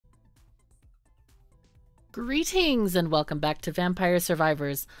Greetings and welcome back to Vampire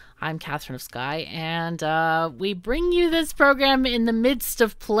Survivors. I'm KatherineOfSky, and we bring you this program in the midst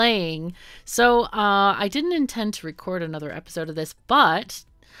of playing. So I didn't intend to record another episode of this, but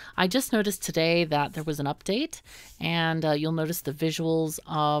I just noticed today that there was an update, and you'll notice the visuals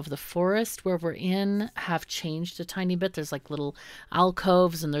of the forest where we're in have changed a tiny bit. There's like little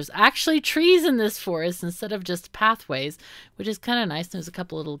alcoves, and there's actually trees in this forest instead of just pathways, which is kind of nice. There's a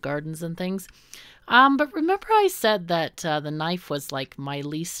couple little gardens and things. But remember I said that the knife was like my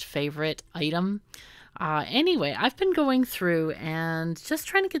least favorite item? Anyway, I've been going through and just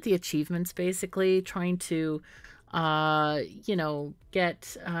trying to get the achievements, basically trying to,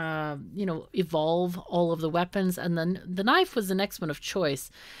 get, evolve all of the weapons. And then the knife was the next one of choice.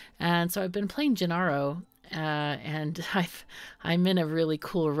 And so I've been playing Gennaro, and I'm in a really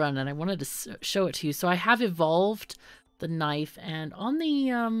cool run, and I wanted to show it to you. So I have evolved the knife, and on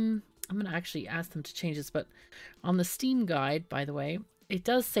the, I'm going to actually ask them to change this, but on the Steam guide, by the way, it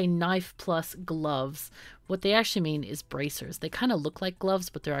does say knife plus gloves. What they actually mean is bracers. They kind of look like gloves,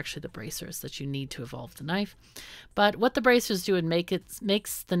 but they're actually the bracers that you need to evolve the knife. But what the bracers do,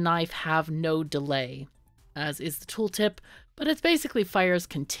 makes the knife have no delay, as is the tooltip, but it basically fires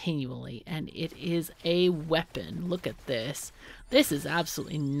continually, and it is a weapon. Look at this. This is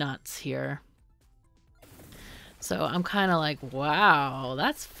absolutely nuts here. So I'm kind of like, wow,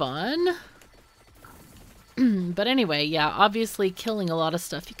 that's fun. But anyway, yeah, obviously killing a lot of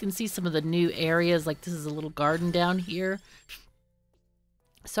stuff. You can see some of the new areas, like this is a little garden down here.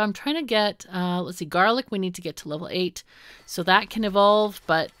 So I'm trying to get, let's see, garlic we need to get to level 8. So that can evolve,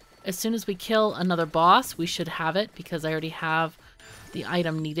 but as soon as we kill another boss, we should have it because I already have the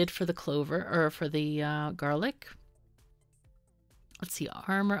item needed for the clover, or for the garlic. Let's see,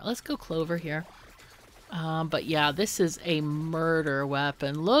 armor. Let's go clover here. But yeah, this is a murder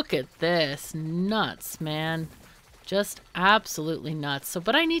weapon. Look at this. Nuts, man. Just absolutely nuts. So,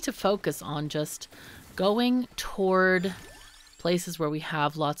 but I need to focus on just going toward places where we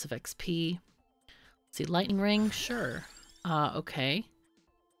have lots of XP. Let's see, lightning ring? Sure. Okay.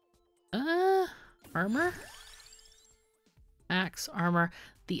 Armor? Axe, armor.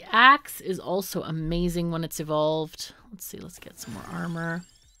 The axe is also amazing when it's evolved. Let's see, let's get some more armor.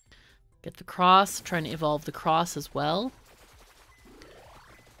 Get the cross, trying to evolve the cross as well.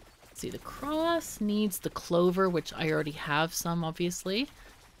 Let's see, the cross needs the clover, which I already have some, obviously.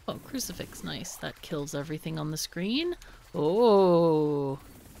 Oh, crucifix, nice. That kills everything on the screen. Oh,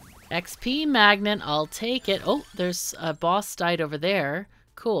 XP magnet, I'll take it. Oh, there's a boss died over there.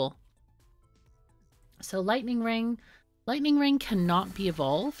 Cool. So lightning ring. Lightning ring cannot be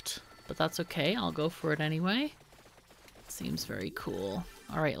evolved, but that's okay. I'll go for it anyway. Seems very cool.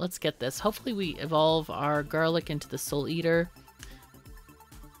 All right, let's get this. Hopefully we evolve our garlic into the soul eater.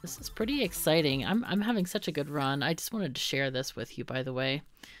 This is pretty exciting. I'm having such a good run. I just wanted to share this with you, by the way,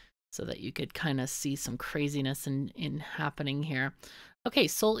 so that you could kind of see some craziness in happening here. Okay,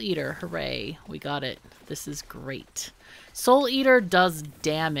 soul eater, hooray. We got it. This is great. Soul eater does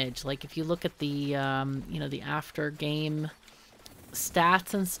damage. Like if you look at the, the after game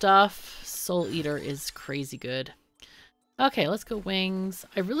stats and stuff, soul eater is crazy good. Okay, let's go wings.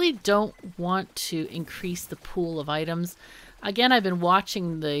 I really don't want to increase the pool of items. Again, I've been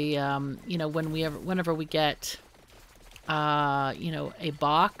watching the, whenever we get, a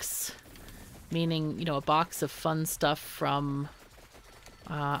box, meaning, a box of fun stuff from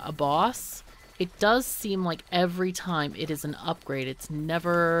a boss. It does seem like every time it is an upgrade. It's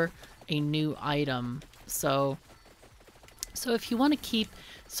never a new item. So if you want to keep...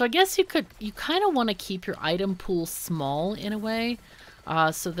 So I guess you kind of want to keep your item pool small in a way,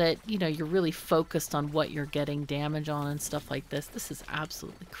 so that, you're really focused on what you're getting damage on and stuff like this. This is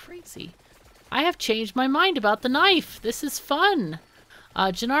absolutely crazy. I have changed my mind about the knife. This is fun.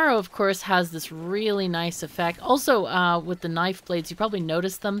 Gennaro, of course, has this really nice effect. Also, with the knife blades, you probably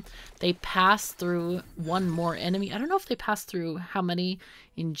noticed them. They pass through one more enemy. I don't know if they pass through how many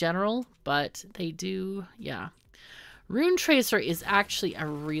in general, but they do, yeah. Rune Tracer is actually a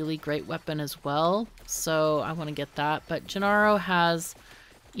really great weapon as well, so I want to get that. But Gennaro has,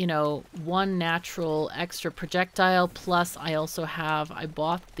 one natural extra projectile, plus I also have, I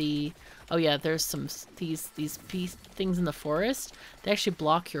bought the, oh yeah, there's some, these things in the forest. They actually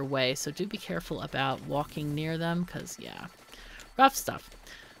block your way, so do be careful about walking near them, because, yeah, rough stuff.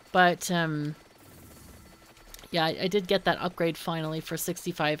 But, yeah, I did get that upgrade finally for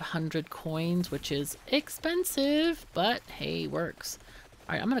 6,500 coins, which is expensive, but hey, works.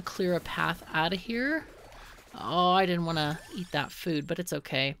 All right, I'm going to clear a path out of here. Oh, I didn't want to eat that food, but it's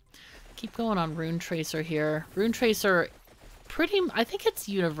okay. Keep going on Rune Tracer here. Rune Tracer I think it's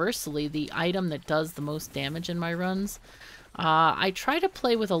universally the item that does the most damage in my runs. I try to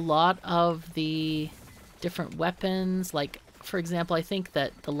play with a lot of the different weapons. Like, for example, I think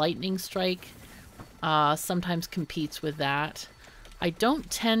that the lightning strike sometimes competes with that. I don't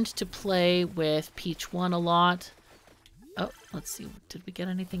tend to play with Peach 1 a lot. Oh, let's see. Did we get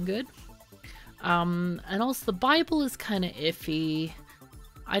anything good? And also the Bible is kind of iffy.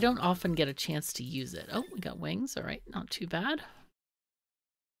 I don't often get a chance to use it. Oh, we got wings. All right, not too bad.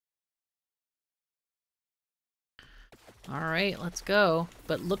 All right, let's go.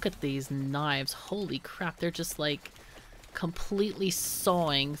 But look at these knives. Holy crap, they're just like completely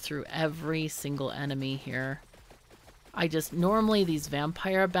sawing through every single enemy here. Normally these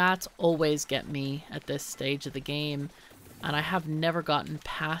vampire bats always get me at this stage of the game, and I have never gotten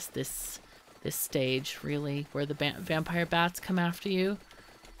past this stage, really, where the vampire bats come after you.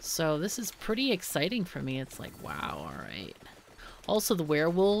 So this is pretty exciting for me. It's like, wow, all right. Also, the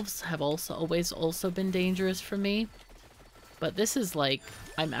werewolves have always been dangerous for me. But this is like,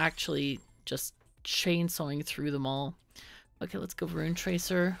 I'm actually just chainsawing through them all. Okay, let's go Rune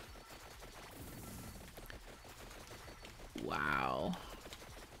Tracer. Wow.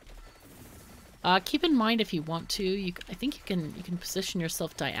 Keep in mind, if you want to, I think you can position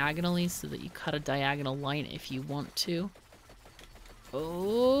yourself diagonally so that you cut a diagonal line if you want to.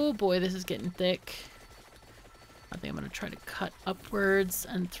 Oh boy, this is getting thick. I think I'm gonna try to cut upwards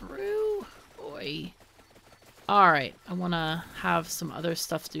and through. Boy. Alright, I wanna have some other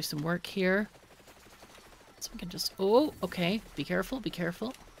stuff do some work here. So we can just... Oh, okay. Be careful, be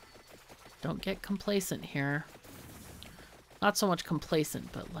careful. Don't get complacent here. Not so much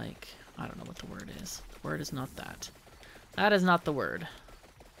complacent, but like... I don't know what the word is. The word is not that. That is not the word.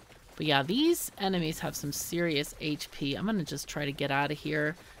 But yeah, these enemies have some serious HP. I'm gonna just try to get out of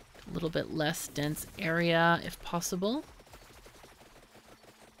here. A little bit less dense area, if possible.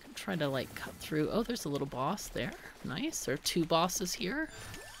 Try to like cut through. Oh, there's a little boss there. Nice. There are two bosses here.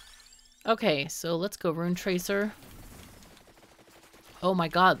 Okay, so let's go Rune Tracer. Oh my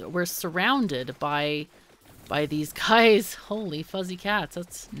god, we're surrounded by these guys. Holy fuzzy cats,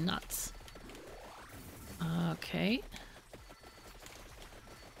 that's nuts. Okay.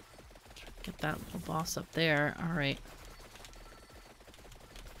 Get that little boss up there. Alright.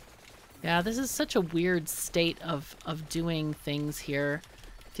 Yeah, this is such a weird state of doing things here.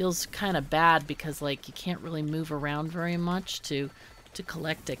 Feels kind of bad because like you can't really move around very much to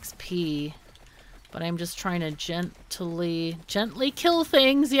collect XP. But I'm just trying to gently kill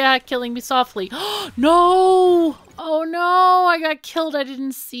things. Yeah, killing me softly. No! Oh no! I got killed. I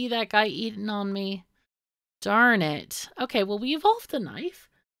didn't see that guy eating on me. Darn it. Okay, well we evolved the knife.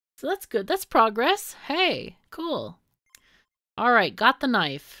 So that's good. That's progress. Hey, cool. Alright, got the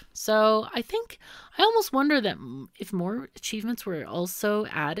knife. So I think, I almost wonder that if more achievements were also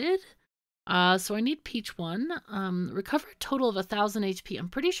added. So I need Peach 1. Recover a total of 1,000 HP. I'm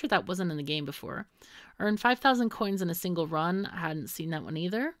pretty sure that wasn't in the game before. Earn 5,000 coins in a single run. I hadn't seen that one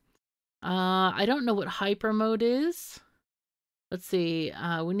either. I don't know what hyper mode is. Let's see.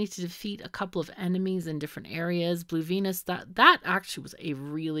 We need to defeat a couple of enemies in different areas. Blue Venus, that actually was a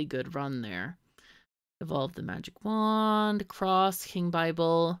really good run there. Evolve the magic wand, cross, King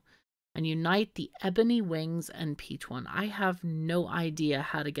Bible, and unite the ebony wings and Peach 1. I have no idea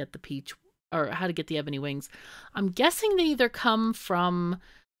how to get the Peach, or how to get the ebony wings. I'm guessing they either come from,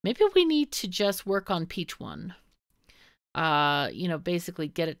 maybe we need to just work on Peach 1. You know, basically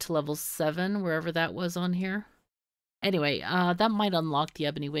get it to level 7, wherever that was on here. Anyway, that might unlock the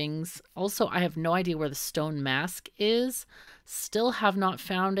ebony wings. Also, I have no idea where the stone mask is. Still have not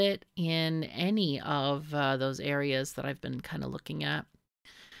found it in any of those areas that I've been kind of looking at.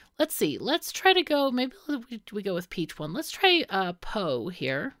 Let's see. Let's try to go, maybe we go with Peach 1. Let's try Poe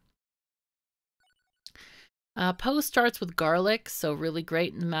here. Poe starts with garlic, so really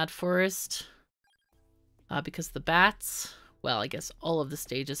great in the Mad Forest. Because the bats, well, I guess all of the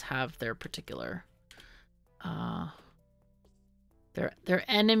stages have their particular... They're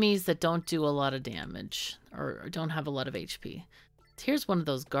enemies that don't do a lot of damage or don't have a lot of HP. Here's one of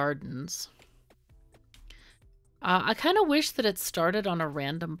those gardens. I kind of wish that it started on a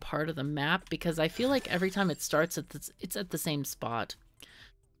random part of the map because I feel like every time it starts, it's at the same spot.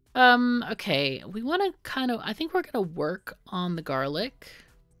 Okay, we want to kind of, I think we're going to work on the garlic.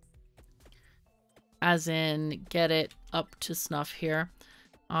 As in, get it up to snuff here.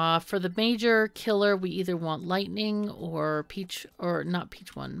 For the major killer, we either want lightning or Peach, or not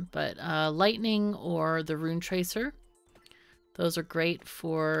Peach 1, but lightning or the Rune Tracer. Those are great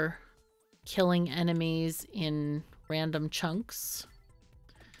for killing enemies in random chunks,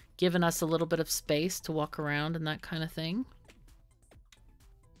 giving us a little bit of space to walk around and that kind of thing.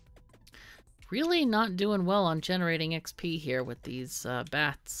 Really not doing well on generating XP here with these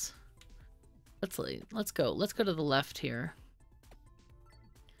bats. Let's go. Let's go to the left here.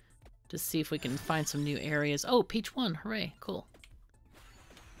 To see if we can find some new areas. Oh, Peach 1. Hooray. Cool.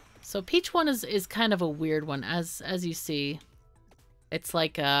 So Peach 1 is kind of a weird one. As you see, it's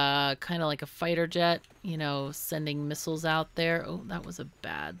like kind of like a fighter jet, you know, sending missiles out there. Oh, that was a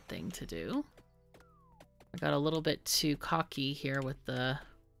bad thing to do. I got a little bit too cocky here with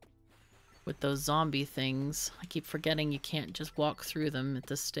those zombie things. I keep forgetting you can't just walk through them at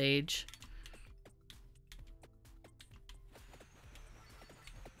this stage.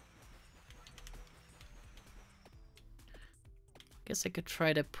 Guess I could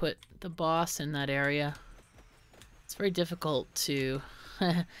try to put the boss in that area. It's very difficult to,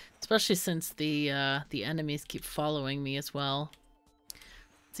 especially since the enemies keep following me as well.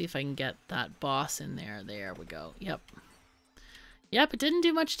 Let's see if I can get that boss in there. There we go. Yep. Yep, it didn't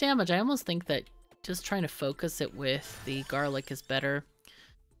do much damage. I almost think that just trying to focus it with the garlic is better.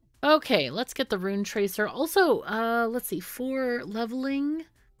 Okay, let's get the rune tracer. Also, let's see, for leveling...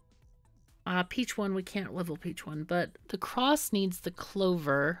 Peach 1, we can't level Peach 1, but the cross needs the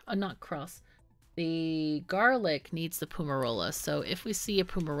clover. Not cross. The garlic needs the pumarola. So if we see a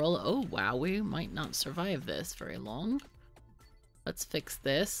pumarola... Oh, wow, we might not survive this very long. Let's fix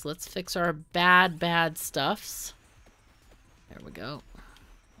this. Let's fix our bad stuffs. There we go.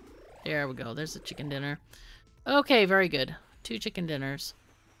 There we go. There's a chicken dinner. Okay, very good. 2 chicken dinners.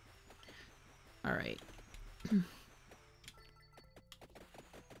 All right.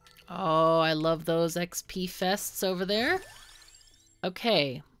 Oh, I love those XP fests over there.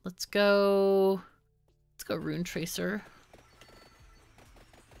 Okay, let's go rune tracer.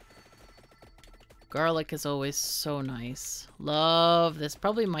 Garlic is always so nice. Love this.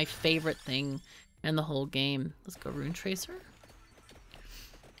 Probably my favorite thing in the whole game. Let's go rune tracer.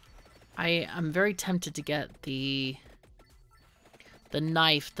 I'm very tempted to get the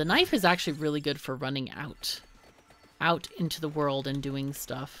knife. The knife is actually really good for running out into the world and doing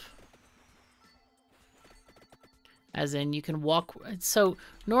stuff. As in, you can walk... So,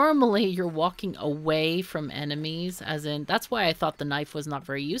 normally you're walking away from enemies, as in... That's why I thought the knife was not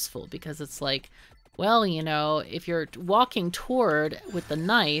very useful, because it's like, well, you know, if you're walking toward with the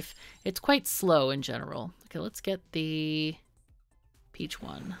knife, it's quite slow in general. Okay, let's get the Peach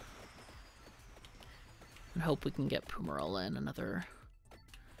 1. And hope we can get Pumarola in another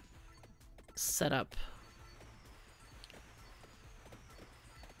setup.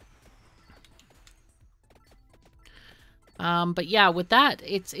 But yeah, with that,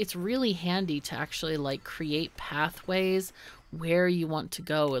 it's really handy to actually like create pathways where you want to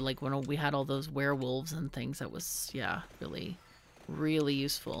go. And like when we had all those werewolves and things, that was, yeah, really, really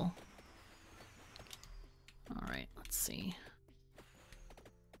useful. All right, let's see.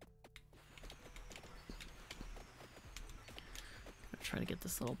 Gonna try to get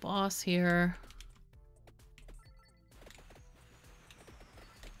this little boss here.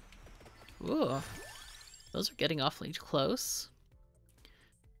 Ooh. Those are getting awfully close.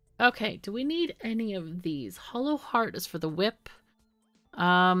 Okay, do we need any of these? Hollow Heart is for the whip.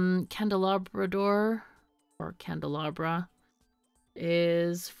 Candelabrador, or Candelabra,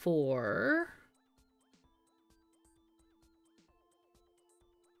 is for...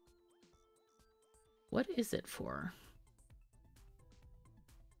 What is it for?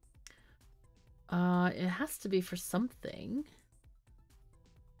 It has to be for something.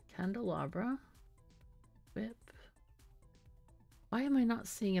 Candelabra. Whip. Why am I not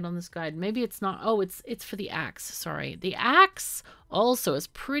seeing it on this guide? Maybe it's not. Oh, it's for the axe. Sorry. The axe also is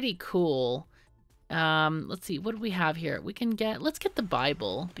pretty cool. Let's see. What do we have here? We can get... Let's get the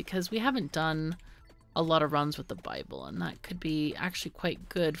Bible, because we haven't done a lot of runs with the Bible, and that could be actually quite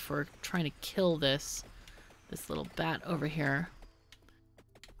good for trying to kill this little bat over here.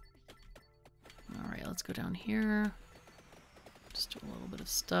 Alright, let's go down here. Just do a little bit of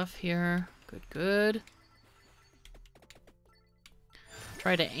stuff here. Good, good.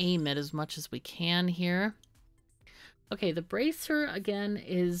 Try to aim it as much as we can here. Okay, the bracer, again,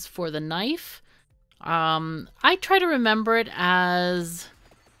 is for the knife. I try to remember it as,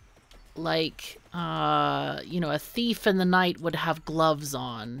 like, you know, a thief in the night would have gloves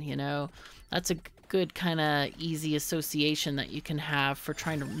on, you know? That's a good kind of easy association that you can have for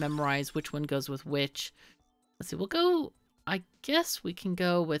trying to memorize which one goes with which. Let's see, we'll go... I guess we can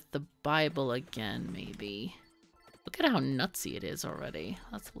go with the Bible again, maybe. Look at how nutsy it is already.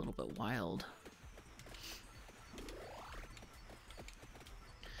 That's a little bit wild.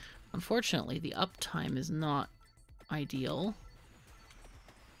 Unfortunately, the uptime is not ideal.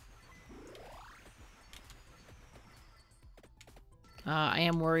 I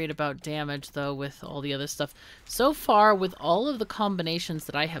am worried about damage, though, with all the other stuff. So far, with all of the combinations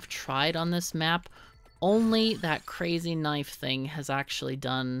that I have tried on this map, only that crazy knife thing has actually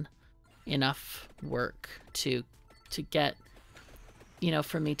done enough work to get, you know,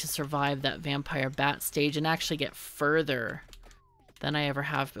 for me to survive that vampire bat stage and actually get further than I ever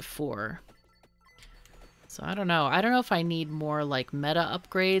have before. So I don't know. I don't know if I need more, like, meta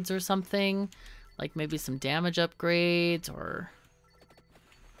upgrades or something. Like, maybe some damage upgrades or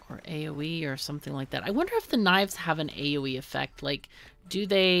AoE or something like that. I wonder if the knives have an AoE effect. Like, do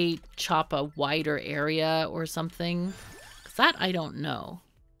they chop a wider area or something? Because that I don't know.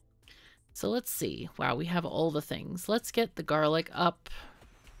 So let's see. Wow, we have all the things. Let's get the garlic up.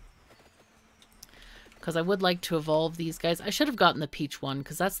 Because I would like to evolve these guys. I should have gotten the peach one,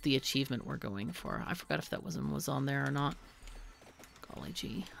 because that's the achievement we're going for. I forgot if that was on there or not. Golly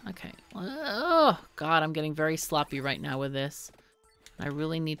gee. Okay. Oh, God, I'm getting very sloppy right now with this. I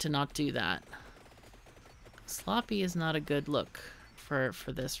really need to not do that. Sloppy is not a good look for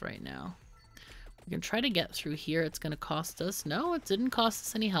this right now. We can try to get through here. It's going to cost us. No, it didn't cost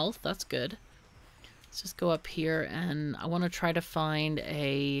us any health. That's good. Let's just go up here, and I want to try to find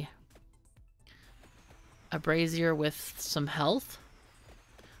a brazier with some health,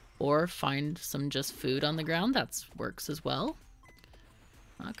 or find some just food on the ground. That works as well.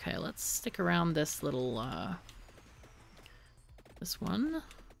 Okay, let's stick around this little this one.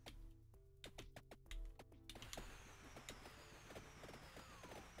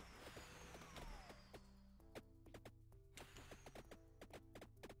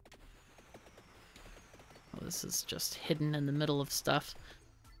 Oh, this is just hidden in the middle of stuff.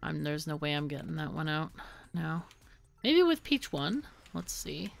 There's no way I'm getting that one out now. Maybe with Peach 1. Let's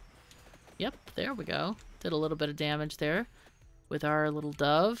see. Yep, there we go. Did a little bit of damage there with our little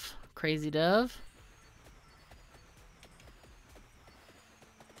dove. Crazy dove.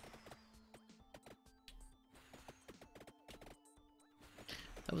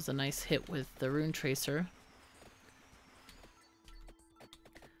 That was a nice hit with the rune tracer.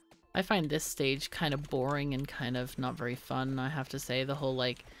 I find this stage kind of boring and kind of not very fun, I have to say. The whole,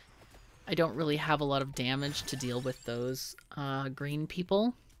 like, I don't really have a lot of damage to deal with those green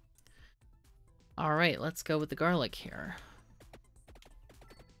people. Alright, let's go with the garlic here.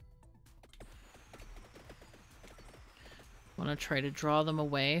 Want to try to draw them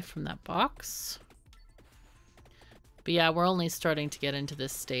away from that box. But yeah, we're only starting to get into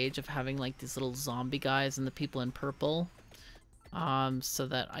this stage of having like these little zombie guys and the people in purple. So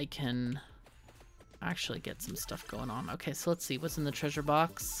that I can actually get some stuff going on. Okay, so let's see what's in the treasure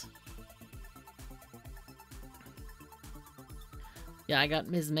box. Yeah, I got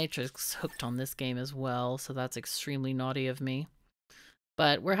Ms. Matrix hooked on this game as well, so that's extremely naughty of me.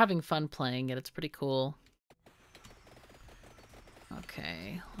 But we're having fun playing it. It's pretty cool.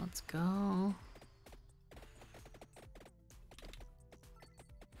 Okay, let's go.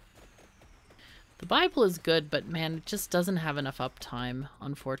 The Bible is good, but man, it just doesn't have enough uptime,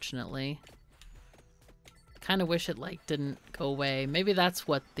 unfortunately. Kind of wish it, like, didn't go away. Maybe that's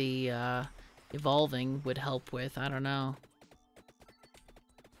what the evolving would help with. I don't know.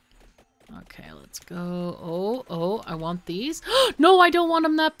 Okay, let's go. Oh, I want these. No, I don't want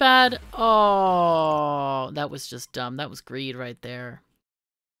them that bad. Oh, that was just dumb. That was greed right there.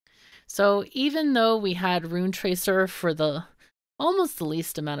 So even though we had Rune Tracer for the almost the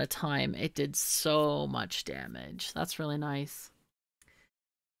least amount of time, it did so much damage. That's really nice.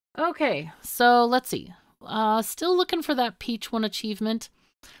 Okay, so let's see. Still looking for that Peach 1 achievement.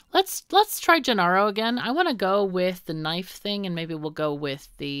 Let's try Gennaro again. I want to go with the knife thing, and maybe we'll go with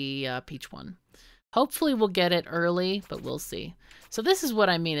the Peach 1. Hopefully we'll get it early, but we'll see. So this is what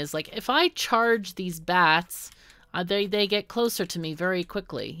I mean, is like, if I charge these bats, they get closer to me very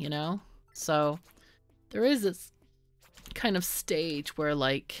quickly, you know? So there is this kind of stage where,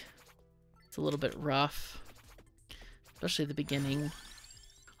 like, it's a little bit rough, especially the beginning.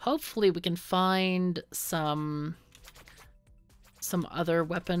 Hopefully we can find some other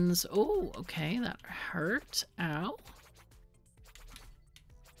weapons. Oh, okay, that hurt. Ow.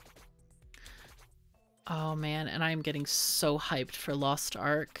 Oh man, and I'm getting so hyped for Lost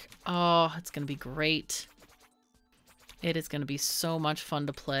Ark. Oh, it's gonna be great. It is gonna be so much fun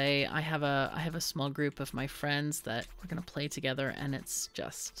to play. I have a small group of my friends that we're gonna play together, and it's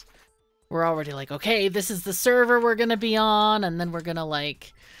just, we're already like, okay, this is the server we're gonna be on, and then we're gonna,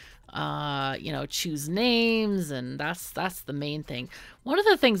 like, you know, choose names, and that's the main thing. One of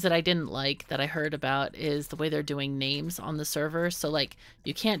the things that I didn't like that I heard about is the way they're doing names on the server. So, like,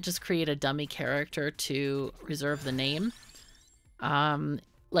 you can't just create a dummy character to reserve the name.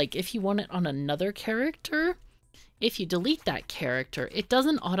 Like, if you want it on another character, if you delete that character, it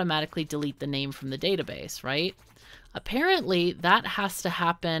doesn't automatically delete the name from the database, right? Apparently, that has to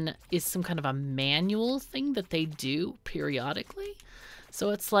happen, is some kind of a manual thing that they do periodically. So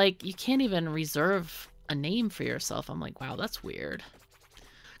it's like, you can't even reserve a name for yourself. I'm like, wow, that's weird.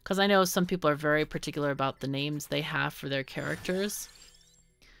 Because I know some people are very particular about the names they have for their characters.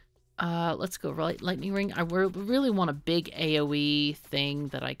 Let's go lightning ring. I really want a big AoE thing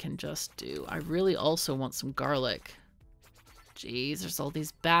that I can just do. I really also want some garlic. Jeez, there's all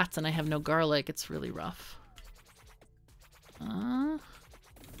these bats and I have no garlic. It's really rough.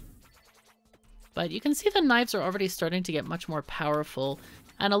 But you can see the knives are already starting to get much more powerful.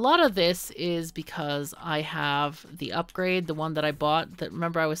 And a lot of this is because I have the upgrade, the one that I bought, that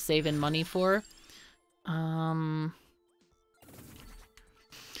remember I was saving money for.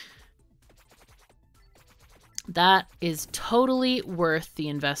 That is totally worth the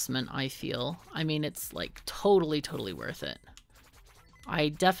investment, I feel. I mean, it's like totally, totally worth it. I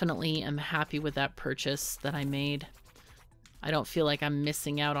definitely am happy with that purchase that I made. I don't feel like I'm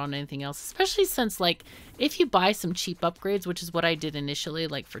missing out on anything else, especially since, like, if you buy some cheap upgrades, which is what I did initially,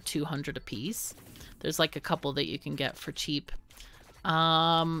 like for 200 a piece, there's like a couple that you can get for cheap.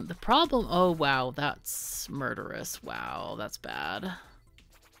 The problem, oh wow, that's murderous. Wow, that's bad.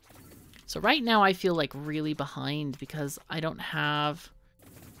 So right now I feel like really behind because I don't have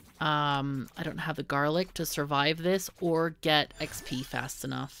the garlic to survive this or get XP fast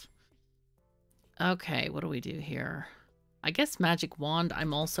enough. Okay, what do we do here? I guess magic wand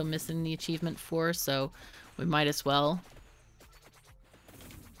I'm also missing the achievement for, so we might as well.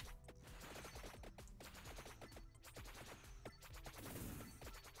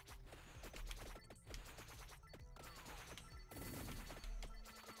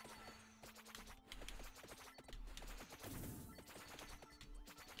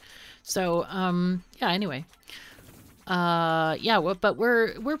 So, yeah, anyway. Yeah, well, but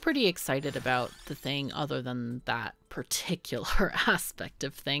we're pretty excited about the thing other than that particular aspect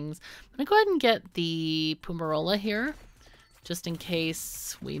of things. I'm gonna go ahead and get the Pumarola here, just in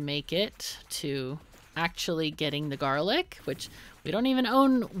case we make it to actually getting the garlic, which we don't even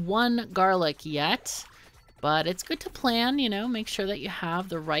own one garlic yet. But it's good to plan, you know, make sure that you have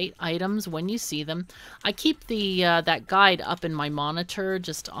the right items when you see them. I keep the that guide up in my monitor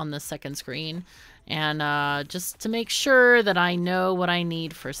just on the second screen. And just to make sure that I know what I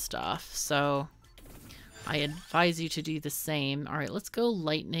need for stuff. So I advise you to do the same. All right, let's go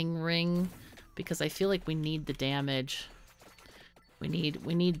lightning ring because I feel like we need the damage. We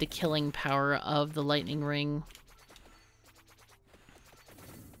need the killing power of the lightning ring.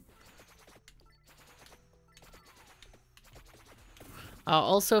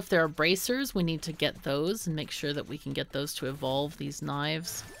 Also, if there are bracers, we need to get those and make sure that we can get those to evolve these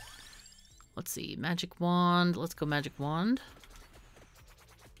knives. Let's see, magic wand. Let's go magic wand.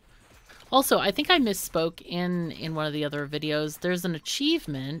 Also, I think I misspoke in one of the other videos. There's an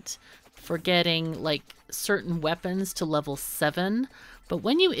achievement for getting like certain weapons to level 7, but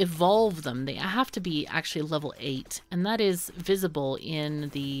when you evolve them, they have to be actually level 8, and that is visible in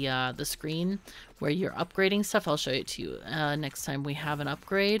the screen where you're upgrading stuff. I'll show it to you next time we have an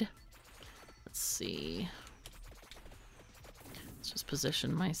upgrade. Let's see. Let's just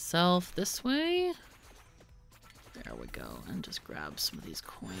position myself this way. There we go, and just grab some of these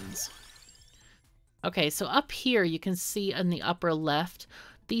coins. Okay, so up here you can see in the upper left,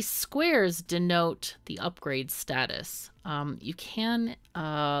 these squares denote the upgrade status. You can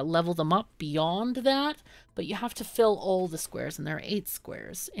level them up beyond that, but you have to fill all the squares, and there are 8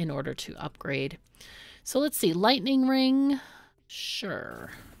 squares in order to upgrade. So let's see, lightning ring, sure.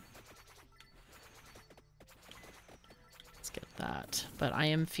 Let's get that, but I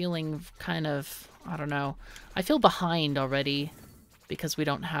am feeling kind of, I don't know, I feel behind already. Because we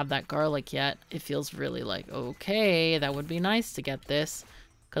don't have that garlic yet, it feels really like, okay, that would be nice to get this.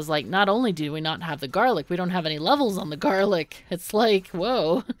 Because, like, not only do we not have the garlic, we don't have any levels on the garlic. It's like,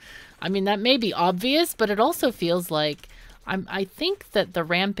 whoa. I mean, that may be obvious, but it also feels like, I think that the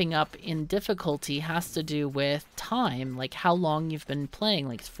ramping up in difficulty has to do with time. Like, how long you've been playing,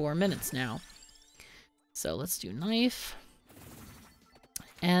 like 4 minutes now. So let's do knife.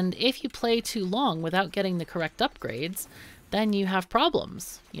 And if you play too long without getting the correct upgrades, then you have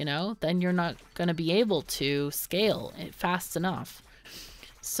problems, you know? Then you're not going to be able to scale it fast enough.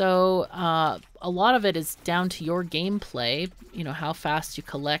 So a lot of it is down to your gameplay, you know, how fast you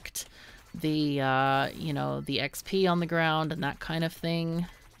collect the, you know, the XP on the ground and that kind of thing.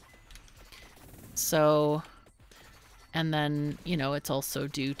 So, and then, you know, it's also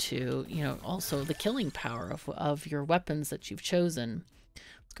due to, you know, also the killing power of your weapons that you've chosen.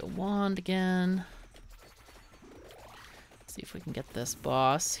 Let's go wand again. See if we can get this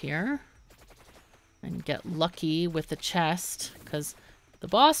boss here. And get lucky with the chest, because the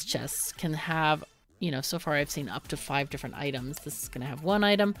boss chests can have, you know, so far I've seen up to 5 different items. This is going to have 1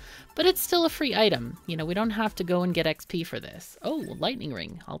 item, but it's still a free item. You know, we don't have to go and get XP for this. Oh, lightning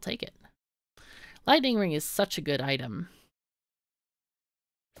ring. I'll take it. Lightning ring is such a good item.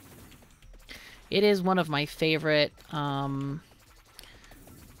 It is one of my favorite,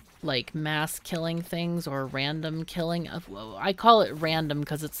 like mass killing things or random killing. I call it random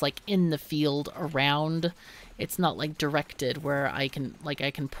because it's like in the field around. It's not like directed where I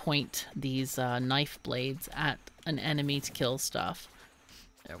can point these knife blades at an enemy to kill stuff.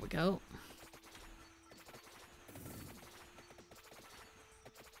 There we go.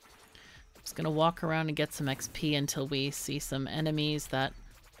 Just gonna walk around and get some XP until we see some enemies that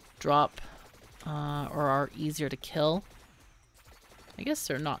drop or are easier to kill. I guess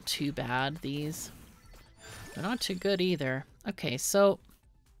they're not too bad, these. They're not too good either. Okay, so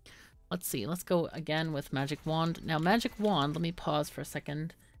let's see. Let's go again with Magic Wand. Now, Magic Wand, let me pause for a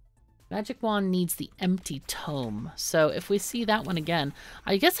second. Magic Wand needs the empty tome. So if we see that one again,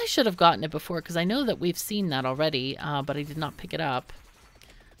 I guess I should have gotten it before because I know that we've seen that already, but I did not pick it up.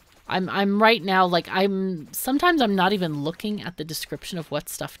 I'm right now, like, sometimes I'm not even looking at the description of what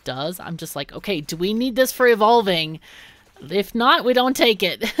stuff does. I'm just like, okay, do we need this for evolving? If not, we don't take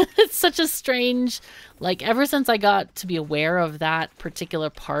it. It's such a strange, like, ever since I got to be aware of that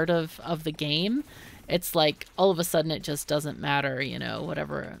particular part of the game, it's like all of a sudden it just doesn't matter, you know,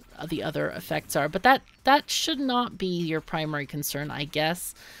 whatever the other effects are. But that should not be your primary concern, I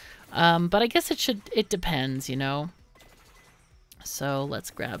guess. But I guess it depends, you know. So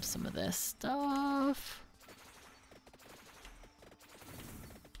let's grab some of this stuff.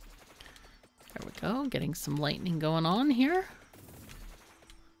 There we go, getting some lightning going on here.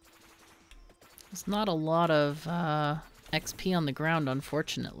 There's not a lot of XP on the ground,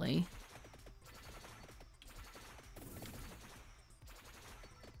 unfortunately.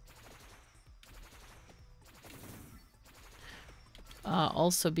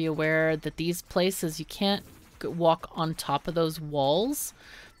 Also be aware that these places, you can't walk on top of those walls.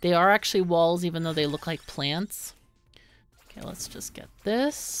 They are actually walls, even though they look like plants. Okay, let's just get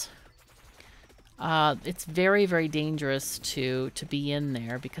this. It's very, very dangerous to be in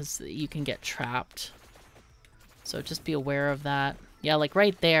there because you can get trapped. So just be aware of that. Yeah, like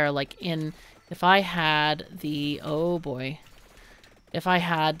right there, like if I had oh boy. If I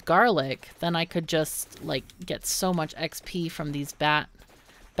had garlic, then I could just like get so much XP from these bat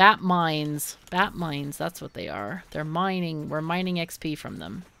mines. Bat mines, that's what they are. They're mining, we're mining XP from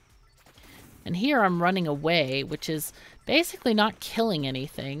them. And here I'm running away, which is basically not killing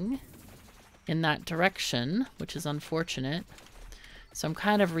anything in that direction, which is unfortunate. So I'm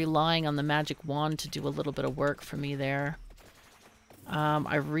kind of relying on the magic wand to do a little bit of work for me there.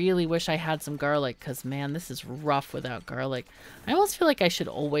 I really wish I had some garlic because, man, this is rough without garlic. I almost feel like I should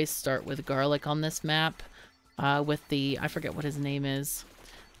always start with garlic on this map with I forget what his name is,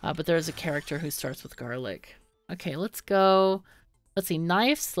 but there's a character who starts with garlic. Okay, let's go. Let's see,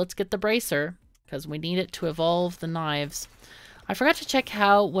 knives. Let's get the bracer because we need it to evolve the knives. I forgot to check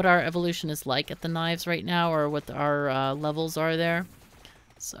what our evolution is like at the knives right now, or what our levels are there.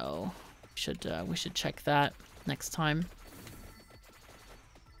 So we should check that next time.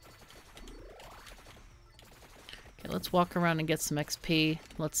 Okay, let's walk around and get some XP.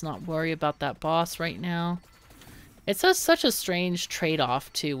 Let's not worry about that boss right now. It's such a strange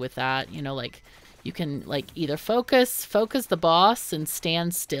trade-off too with that, you know, like you can like either focus the boss and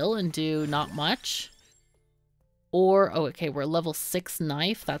stand still and do not much. Or, oh, okay, we're level 6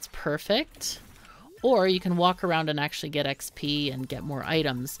 knife. That's perfect. Or you can walk around and actually get XP and get more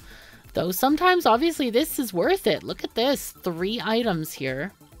items. Though sometimes, obviously, this is worth it. Look at this. 3 items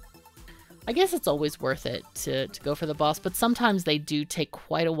here. I guess it's always worth it to go for the boss, but sometimes they do take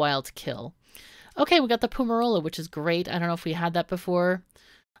quite a while to kill. Okay, we got the Pumarola, which is great. I don't know if we had that before.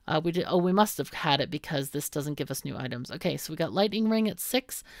 We must have had it because this doesn't give us new items. Okay, so we got Lightning Ring at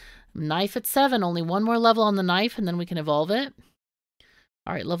 6. Knife at 7, only 1 more level on the knife and then we can evolve it.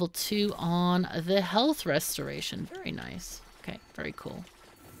 All right, level 2 on the health restoration. Very nice. Okay, very cool.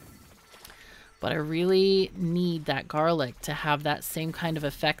 But I really need that garlic to have that same kind of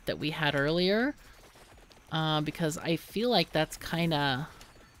effect that we had earlier. Because I feel like that's kind of,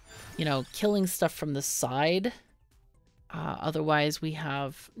 you know, killing stuff from the side. Otherwise, we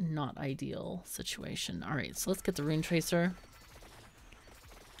have not ideal situation. All right, so let's get the Rune Tracer.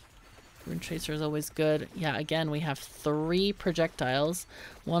 Rune Tracer is always good. Yeah, again, we have 3 projectiles.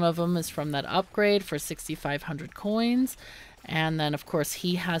 One of them is from that upgrade for 6,500 coins. And then, of course,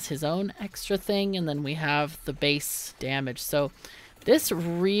 he has his own extra thing, and then we have the base damage. So this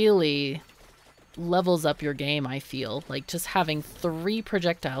really levels up your game, I feel. Like, just having 3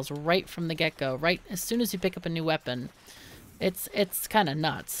 projectiles right from the get-go, right as soon as you pick up a new weapon. It's kind of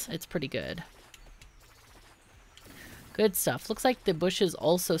nuts. It's pretty good. Good stuff. Looks like the bushes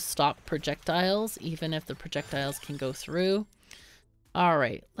also stop projectiles, even if the projectiles can go through. All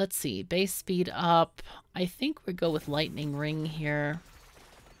right, let's see. Base speed up. I think we go with lightning ring here.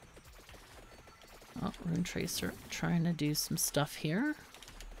 Oh, rune tracer trying to do some stuff here.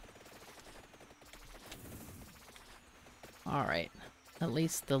 All right, at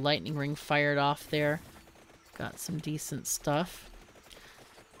least the lightning ring fired off there. Got some decent stuff.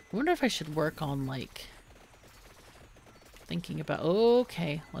 I wonder if I should work on, like, thinking about...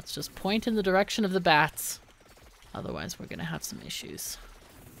 Okay, let's just point in the direction of the bats. Otherwise, we're going to have some issues.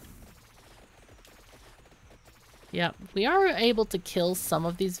 Yeah, we are able to kill some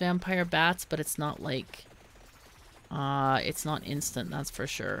of these vampire bats, but it's not like... it's not instant, that's for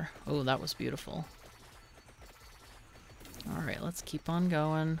sure. Oh, that was beautiful. Alright, let's keep on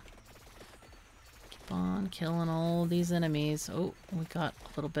going. Keep on killing all these enemies. Oh, we got a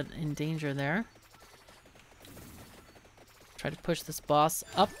little bit in danger there. Try to push this boss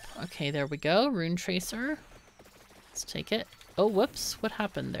up. Okay, there we go. Rune tracer. Let's take it. Oh, whoops. What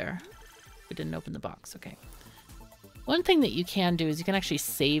happened there? We didn't open the box. Okay. One thing that you can do is you can actually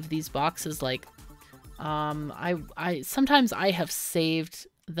save these boxes. Like, sometimes I have saved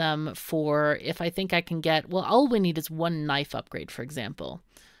them for if I think I can get... Well, all we need is 1 knife upgrade, for example.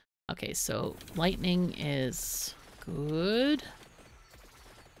 Okay, so lightning is good.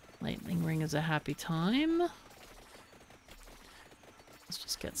 Lightning ring is a happy time. Let's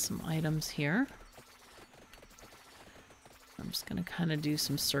just get some items here. I'm just going to kind of do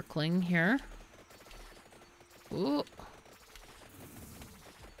some circling here. Ooh.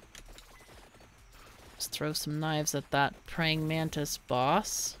 Let's throw some knives at that praying mantis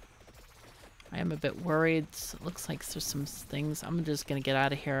boss. I am a bit worried. It looks like there's some things. I'm just going to get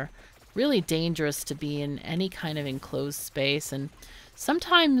out of here. Really dangerous to be in any kind of enclosed space. And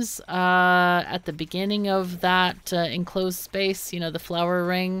sometimes at the beginning of that enclosed space, you know, the flower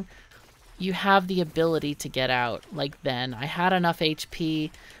ring, you have the ability to get out. Like then. I had enough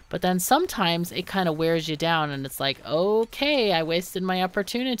HP, but then sometimes it kind of wears you down and it's like, okay, I wasted my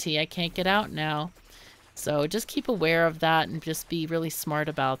opportunity. I can't get out now. So just keep aware of that and just be really smart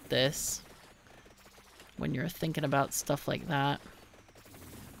about this when you're thinking about stuff like that.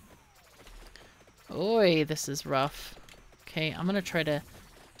 Oi, this is rough. Okay, I'm gonna try to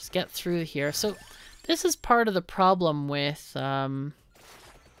just get through here. So this is part of the problem with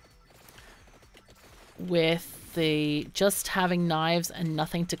the just having knives and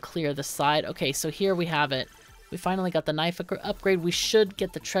nothing to clear the side. Okay, so here we have it. We finally got the knife upgrade. We should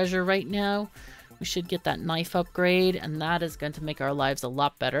get the treasure right now. We should get that knife upgrade, and that is going to make our lives a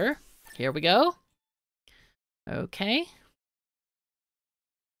lot better. Here we go. Okay.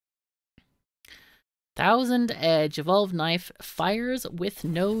 1000 Edge. Evolved knife fires with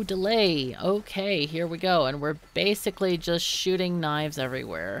no delay. Okay, here we go. And we're basically just shooting knives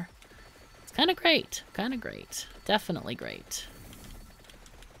everywhere. It's kind of great. Kind of great. Definitely great.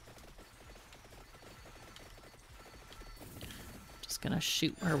 Just gonna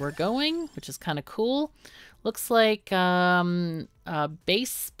shoot where we're going, which is kind of cool. Looks like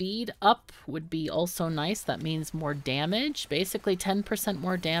base speed up would be also nice. That means more damage. Basically 10%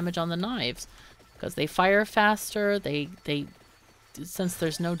 more damage on the knives. Because they fire faster, since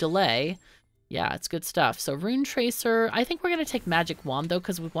there's no delay, yeah, it's good stuff. So Rune Tracer, I think we're going to take Magic Wand, though,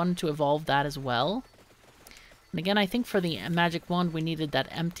 because we wanted to evolve that as well. And again, I think for the Magic Wand, we needed that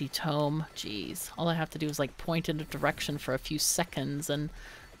empty tome. Jeez, all I have to do is, like, point in a direction for a few seconds, and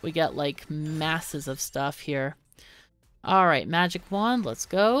we get, like, masses of stuff here. All right, Magic Wand, let's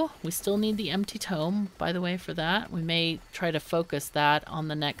go. We still need the empty tome, by the way, for that. We may try to focus that on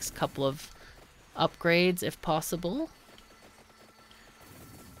the next couple of upgrades if possible.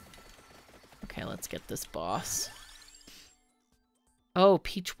 Okay, let's get this boss. Oh,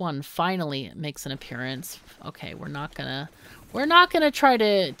 Peach 1 finally makes an appearance. Okay, we're not gonna try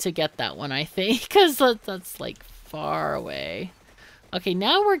to get that one, I think, because that's like far away. Okay,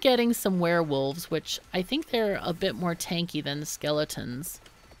 now we're getting some werewolves, which I think they're a bit more tanky than the skeletons.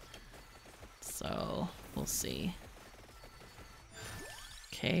 So, we'll see.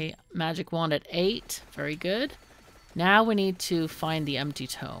 Okay, Magic Wand at 8. Very good. Now we need to find the empty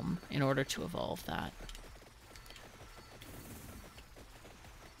tome in order to evolve that.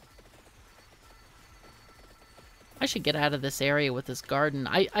 I should get out of this area with this garden.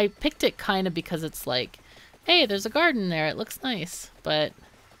 I picked it kind of because it's like hey, there's a garden there. It looks nice. But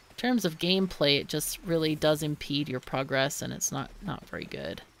in terms of gameplay, it just really does impede your progress, and it's not very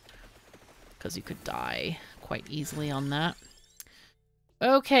good. Because you could die quite easily on that.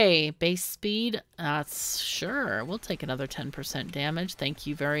 Okay, base speed. Sure. We'll take another 10% damage. Thank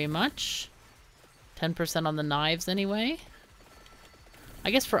you very much. 10% on the knives anyway. I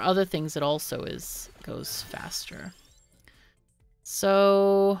guess for other things it also goes faster.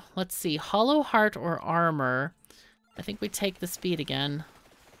 So, let's see. Hollow heart or armor. I think we take the speed again.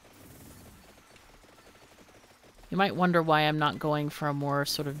 You might wonder why I'm not going for a more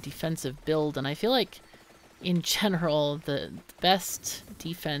sort of defensive build, and I feel like in general the best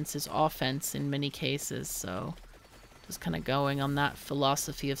defense is offense in many cases, so just kind of going on that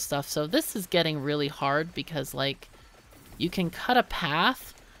philosophy of stuff. So this is getting really hard because, like, you can cut a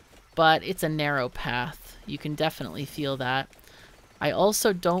path, but it's a narrow path. You can definitely feel that. I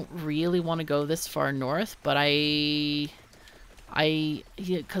also don't really want to go this far north, but because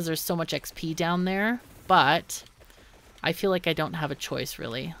there's so much XP down there, but I feel like I don't have a choice,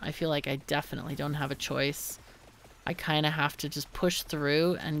 really. I feel like I definitely don't have a choice. I kind of have to just push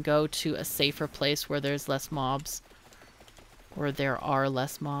through and go to a safer place where there's less mobs. Or there are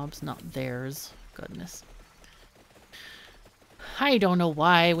less mobs, not theirs. Goodness. I don't know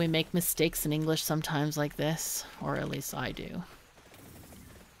why we make mistakes in English sometimes like this. Or at least I do.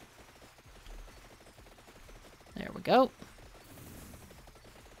 There we go.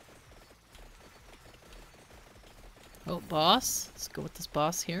 Oh, boss. Let's go with this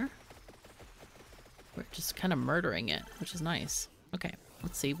boss here. We're just kind of murdering it, which is nice. Okay,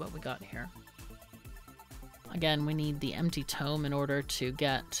 let's see what we got here. Again, we need the empty tome in order to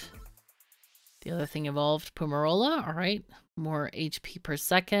get the other thing evolved. Pumarola, alright. More HP per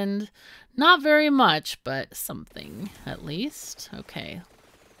second. Not very much, but something at least. Okay,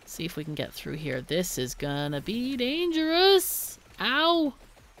 see if we can get through here. This is gonna be dangerous! Ow!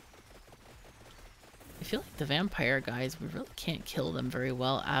 I feel like the vampire guys, we really can't kill them very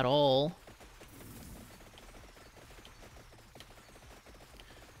well at all.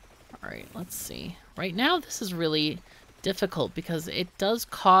 Alright, let's see. Right now this is really difficult because it does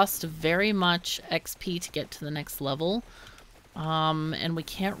cost very much XP to get to the next level. And we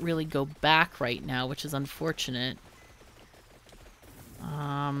can't really go back right now, which is unfortunate.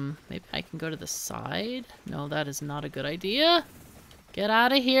 Maybe I can go to the side? No, that is not a good idea. Get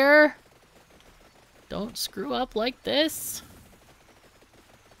out of here! Don't screw up like this.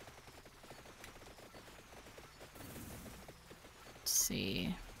 Let's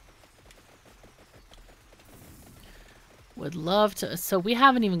see. Would love to... So we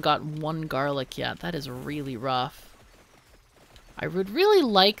haven't even got one garlic yet. That is really rough. I would really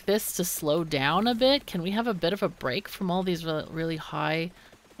like this to slow down a bit. Can we have a bit of a break from all these really high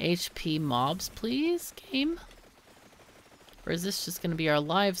HP mobs, please, game? Or is this just going to be our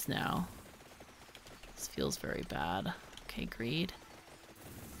lives now? This feels very bad. Okay, greed.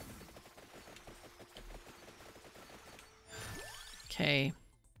 Okay.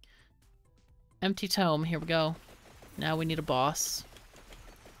 Empty tome, here we go. Now we need a boss.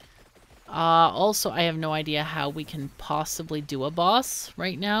 Also, I have no idea how we can possibly do a boss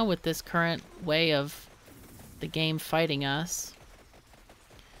right now with this current way of the game fighting us.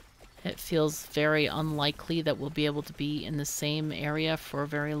 It feels very unlikely that we'll be able to be in the same area for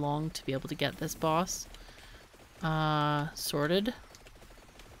very long to be able to get this boss. Sorted.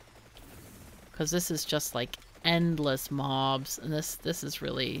 Because this is just like endless mobs, and this is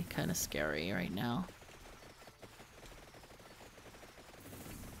really kind of scary right now.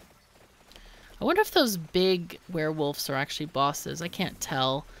 I wonder if those big werewolves are actually bosses. I can't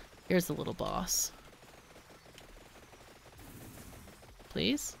tell. Here's the little boss.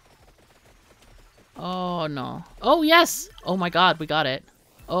 Please? Oh, no. Oh, yes! Oh my god, we got it.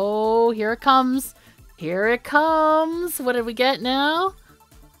 Oh, here it comes. Here it comes! What did we get now?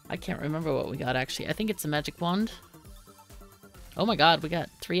 I can't remember what we got, actually. I think it's a magic wand. Oh my god, we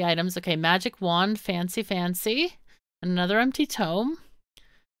got 3 items. Okay, magic wand, fancy, fancy. Another empty tome.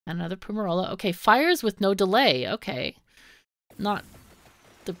 Another Pumarola. Okay, fires with no delay. Okay. Not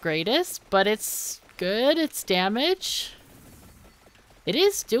the greatest, but it's good. It's damage. It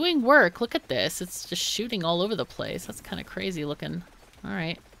is doing work. Look at this. It's just shooting all over the place. That's kind of crazy looking.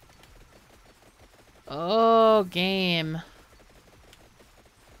 Alright. Oh, game.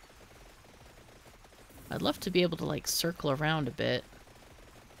 I'd love to be able to, like, circle around a bit.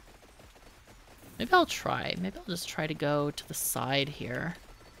 Maybe I'll try. Maybe I'll just try to go to the side here.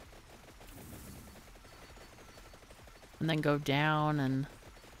 And then go down and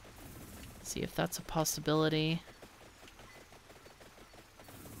see if that's a possibility.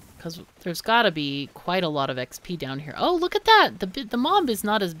 Because there's got to be quite a lot of XP down here. Oh, look at that! The mob is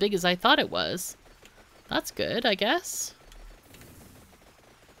not as big as I thought it was. That's good, I guess.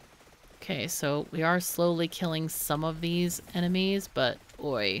 Okay, so we are slowly killing some of these enemies, but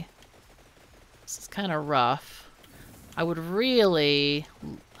oi. This is kind of rough. I would really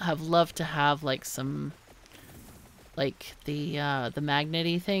have loved to have like some, like the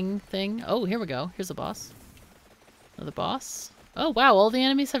magnety thing. Oh, here we go. Here's a boss. Another boss. Oh wow, all the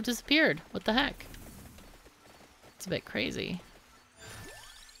enemies have disappeared. What the heck? It's a bit crazy.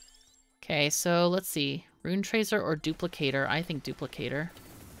 Okay, so let's see. Rune Tracer or Duplicator? I think Duplicator.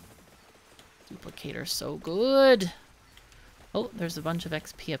 Duplicator, so good. Oh, there's a bunch of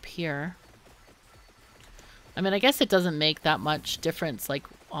XP up here. I mean, I guess it doesn't make that much difference, like,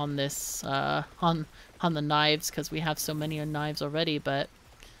 on this, on the knives, because we have so many knives already, but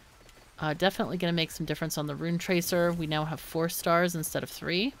definitely going to make some difference on the Rune Tracer. We now have 4 stars instead of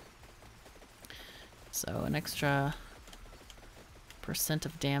 3. So an extra %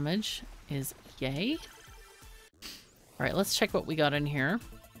 of damage is yay. Alright, let's check what we got in here.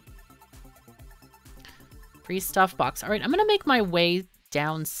 Free stuff box. Alright, I'm going to make my way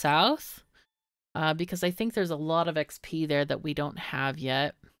down south. Because I think there's a lot of XP there that we don't have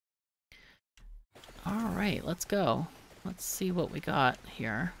yet. Alright, let's go. Let's see what we got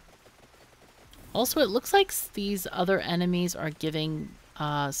here. Also, it looks like these other enemies are giving,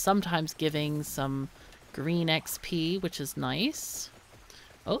 sometimes giving some green XP, which is nice.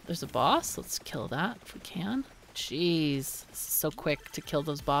 Oh, there's a boss. Let's kill that if we can. Jeez, this is so quick to kill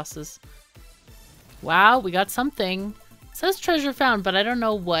those bosses. Wow, we got something. It says treasure found, but I don't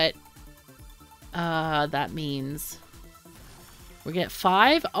know what that means. We get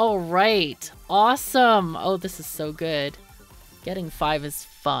 5? All right. Awesome. Oh, this is so good. Getting 5 is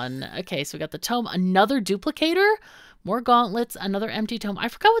fun. Okay, so we got the tome. Another duplicator? More gauntlets. Another empty tome. I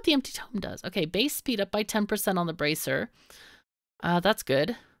forgot what the empty tome does. Okay, base speed up by 10% on the bracer. That's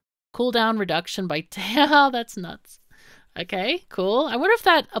good. Cooldown reduction by... Yeah, that's nuts. Okay, cool. I wonder if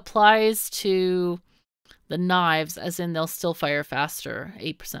that applies to the knives, as in they'll still fire faster.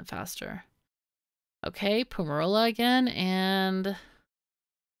 8% faster. Okay, Pomerola again, and...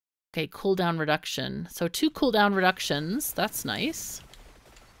 Okay, cooldown reduction. So 2 cooldown reductions. That's nice.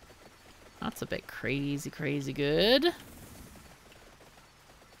 That's a bit crazy good.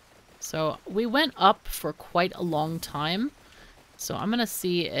 So we went up for quite a long time. So I'm going to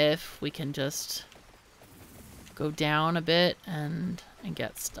see if we can just go down a bit and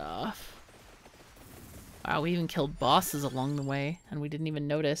get stuff. Wow, we even killed bosses along the way, and we didn't even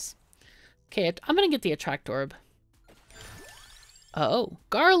notice. Okay, I'm going to get the attract orb. Oh,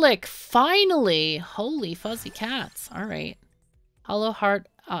 garlic! Finally! Holy fuzzy cats. Alright. Hollow heart.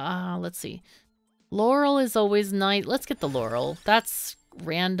 Let's see. Laurel is always nice. Let's get the laurel. That's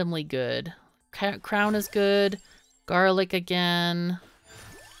randomly good. Crown is good. Garlic again.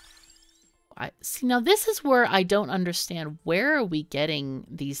 See, now this is where I don't understand. Where are we getting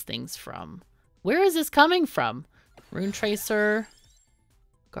these things from? Where is this coming from? Rune Tracer.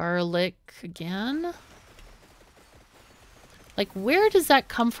 Garlic again. Like, where does that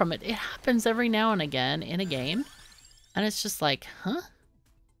come from? It happens every now and again in a game. And it's just like, huh?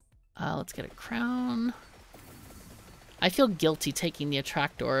 Let's get a crown. I feel guilty taking the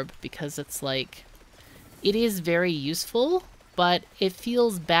attract orb because it's like, it is very useful, but it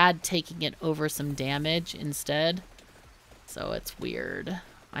feels bad taking it over some damage instead. So it's weird.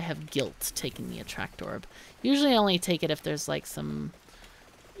 I have guilt taking the attract orb. Usually I only take it if there's like some,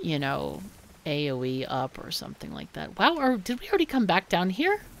 you know, AoE up or something like that. Wow, or did we already come back down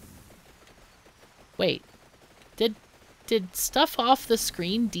here? Wait, did stuff off the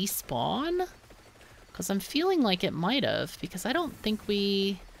screen despawn? Because I'm feeling like it might have, because I don't think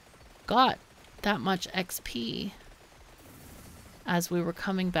we got that much XP as we were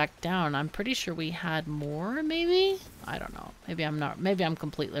coming back down. I'm pretty sure we had more, maybe? I don't know. Maybe I'm not. Maybe I'm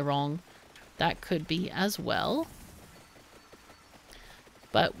completely wrong. That could be as well.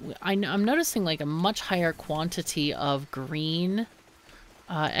 But I'm noticing like a much higher quantity of green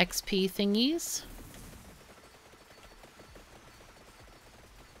XP thingies.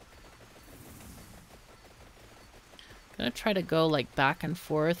 Gonna try to go like back and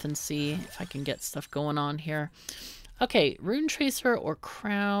forth and see if I can get stuff going on here. Okay, Rune Tracer or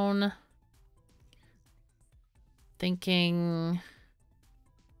Crown. Thinking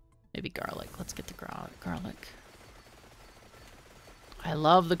maybe garlic. Let's get the garlic. I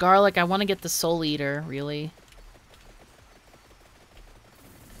love the garlic. I want to get the Soul Eater, really.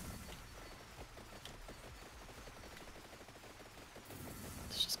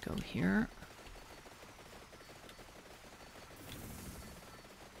 Let's just go here.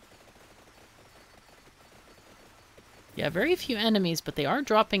 Yeah, very few enemies, but they are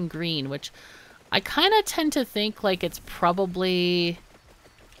dropping green, which I kind of tend to think like it's probably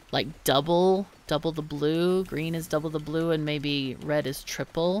like double the blue. Green is double the blue, and maybe red is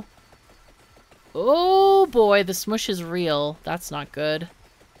triple. Oh boy, the smush is real. That's not good.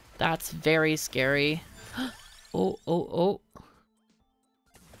 That's very scary. Oh, oh, oh.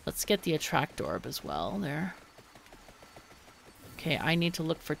 Let's get the attract orb as well there. Okay, I need to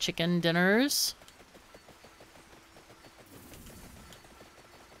look for chicken dinners.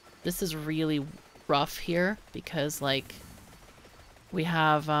 This is really rough here because, like, we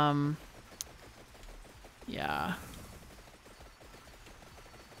have, yeah.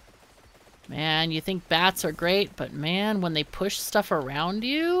 Man, you think bats are great, but man, when they push stuff around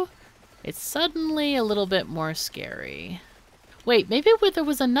you, it's suddenly a little bit more scary. Wait, maybe there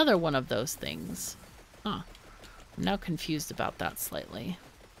was another one of those things. Huh. I'm now confused about that slightly.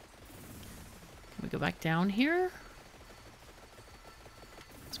 Can we go back down here?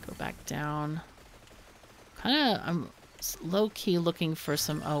 Let's go back down. I'm low-key looking for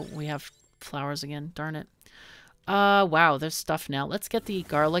some... Oh, we have flowers again. Darn it. Wow, there's stuff now. Let's get the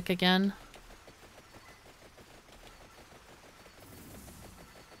garlic again.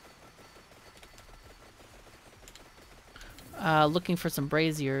 Looking for some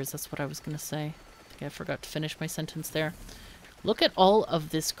braziers. That's what I was going to say. I think I forgot to finish my sentence there. Look at all of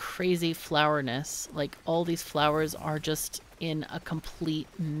this crazy flowerness. Like, all these flowers are just in a complete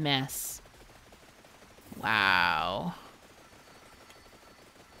mess. Wow.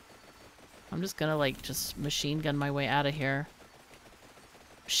 I'm just gonna, like, just machine gun my way out of here.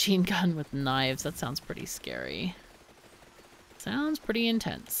 Machine gun with knives. That sounds pretty scary. Sounds pretty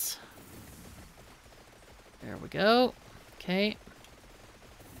intense. There we go. Okay.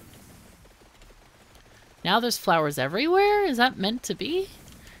 Now there's flowers everywhere? Is that meant to be?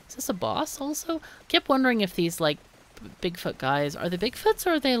 Is this a boss also? I kept wondering if these, like, Bigfoot guys, are they Bigfoots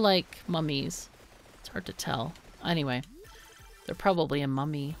or are they, like, mummies? It's hard to tell. Anyway, they're probably a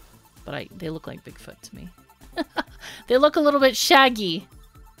mummy, but they look like Bigfoot to me. They look a little bit shaggy.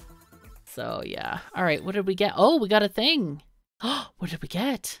 So, yeah. All right, what did we get? Oh, we got a thing. What did we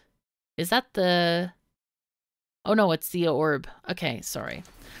get? Is that the... Oh, no, it's the orb. Okay, sorry.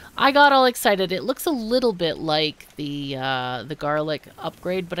 I got all excited. It looks a little bit like the garlic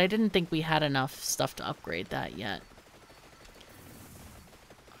upgrade, but I didn't think we had enough stuff to upgrade that yet.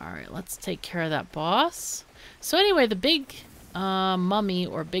 Alright, let's take care of that boss. So anyway, the big mummy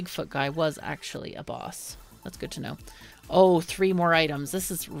or Bigfoot guy was actually a boss. That's good to know. Oh, 3 more items. This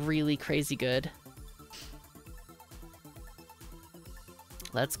is really crazy good.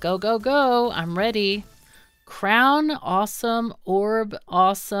 Let's go, go, go. I'm ready. Crown, awesome. Orb,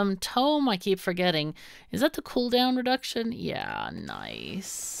 awesome. Tome, I keep forgetting. Is that the cooldown reduction? Yeah,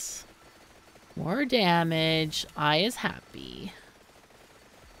 nice. More damage. I is happy.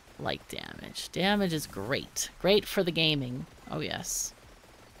 Like damage. Damage is great. Great for the gaming. Oh, yes.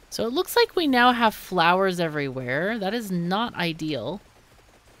 So it looks like we now have flowers everywhere. That is not ideal.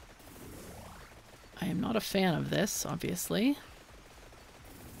 I am not a fan of this, obviously.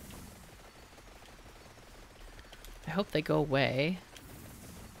 I hope they go away.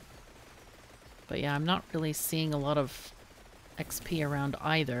 But yeah, I'm not really seeing a lot of XP around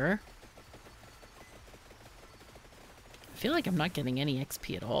either. I feel like I'm not getting any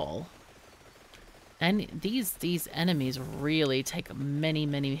XP at all. And these enemies really take many,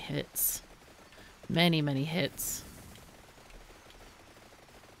 many hits. Many, many hits.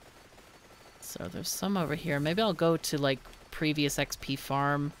 So there's some over here. Maybe I'll go to like previous XP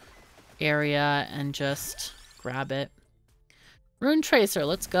farm area and just grab it. Rune Tracer,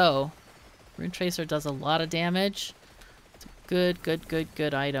 let's go. Rune Tracer does a lot of damage. It's a good, good, good,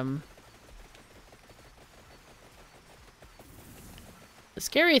 good item. The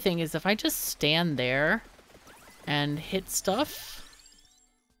scary thing is if I just stand there and hit stuff,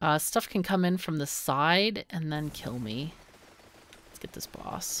 stuff can come in from the side and then kill me. Let's get this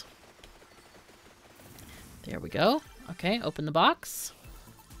boss. There we go. Okay, open the box.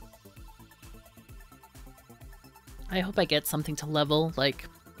 I hope I get something to level, like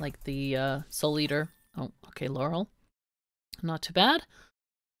the Soul Eater. Oh, okay, Laurel. Not too bad.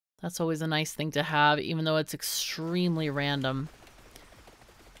 That's always a nice thing to have, even though it's extremely random.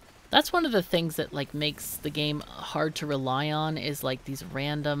 That's one of the things that, like, makes the game hard to rely on, is, like, these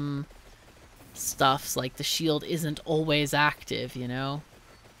random stuffs. Like, the shield isn't always active, you know?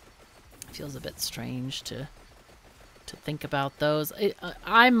 It feels a bit strange to think about those.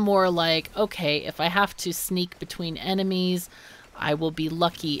 I'm more like, okay, if I have to sneak between enemies, I will be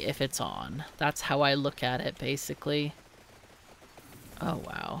lucky if it's on. That's how I look at it, basically. Oh,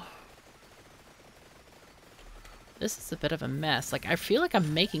 wow. This is a bit of a mess. Like, I feel like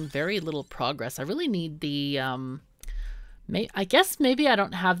I'm making very little progress. I really need the, I guess maybe I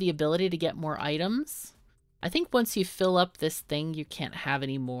don't have the ability to get more items. I think once you fill up this thing, you can't have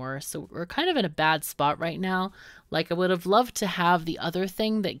any more. So we're kind of in a bad spot right now. Like, I would have loved to have the other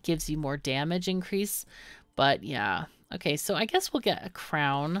thing that gives you more damage increase. But yeah. Okay, so I guess we'll get a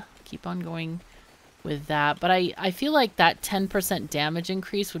crown. Keep on going with that. But I feel like that 10% damage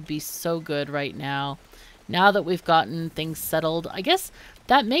increase would be so good right now. Now that we've gotten things settled, I guess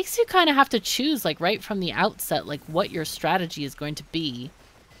that makes you kind of have to choose, like, right from the outset, like, what your strategy is going to be.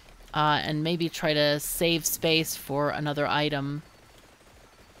 And maybe try to save space for another item.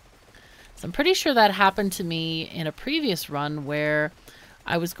 So I'm pretty sure that happened to me in a previous run where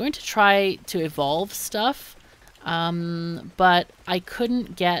I was going to try to evolve stuff, but I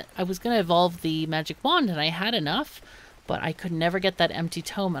couldn't get... I was going to evolve the magic wand, and I had enough, but I could never get that empty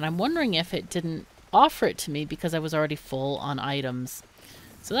tome, and I'm wondering if it didn't offer it to me because I was already full on items.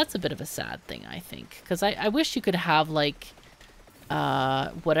 So that's a bit of a sad thing, I think, because I wish you could have, like,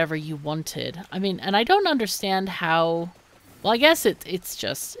 whatever you wanted. I mean, and I don't understand how... Well, I guess it's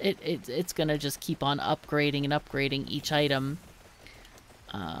just... It's gonna just keep on upgrading and upgrading each item.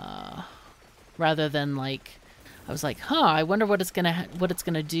 Rather than, like... I was like, huh, I wonder what it's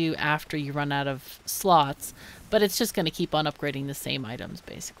gonna do after you run out of slots. But it's just gonna keep on upgrading the same items,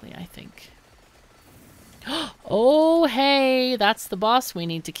 basically, I think. Oh, hey! That's the boss we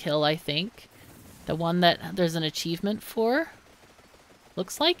need to kill, I think. The one that there's an achievement for.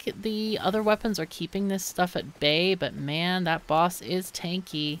 Looks like the other weapons are keeping this stuff at bay, but man, that boss is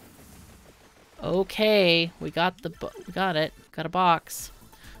tanky. Okay, we got it. Got a box.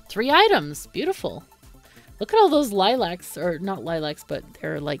 3 items. Beautiful. Look at all those lilacs, or not lilacs, but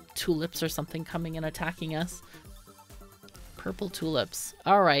they're like tulips or something coming and attacking us. Purple tulips.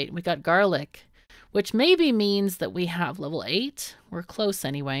 All right, we got garlic, which maybe means that we have level 8. We're close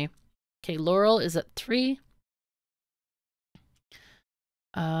anyway. Okay, Laurel is at 3.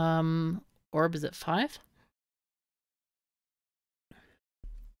 Orb is at 5.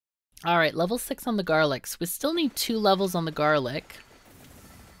 All right, level 6 on the garlics. We still need 2 levels on the garlic.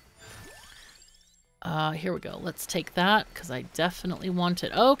 Here we go. Let's take that because I definitely want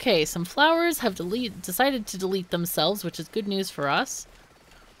it. Okay, some flowers have decided to delete themselves, which is good news for us.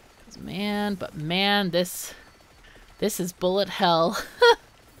 Man, this is bullet hell.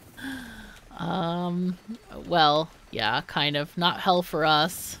 Well, yeah, kind of. Not hell for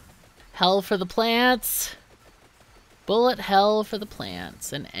us. Hell for the plants. Bullet hell for the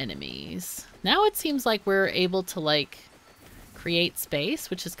plants and enemies. Now it seems like we're able to, like, create space,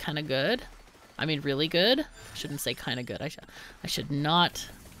 which is kind of good. I mean, really good. I shouldn't say kind of good. I should not,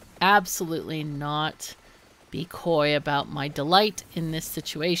 absolutely not be coy about my delight in this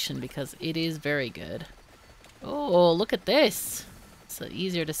situation because it is very good. Oh, look at this. It's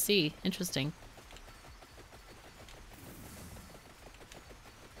easier to see. Interesting.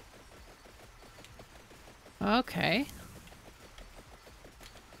 Okay.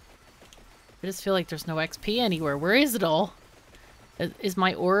 I just feel like there's no XP anywhere. Where is it all? Is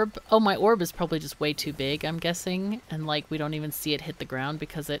my orb... Oh, my orb is probably just way too big, I'm guessing. And, like, we don't even see it hit the ground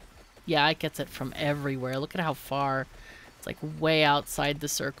because it... Yeah, it gets it from everywhere. Look at how far. It's, like, way outside the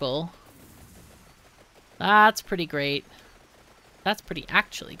circle. That's pretty great. That's pretty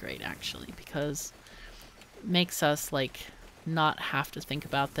actually great, actually, because it makes us, like, not have to think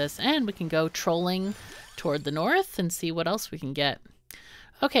about this. And we can go trolling toward the north and see what else we can get.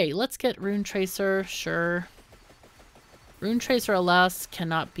 Okay, let's get Rune Tracer, sure. Rune Tracer alas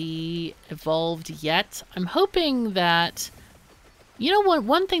cannot be evolved yet. I'm hoping that... You know what?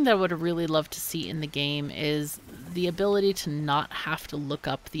 One thing that I would really love to see in the game is the ability to not have to look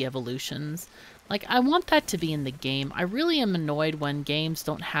up the evolutions. Like, I want that to be in the game. I really am annoyed when games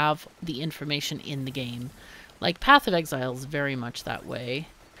don't have the information in the game. Like, Path of Exile is very much that way,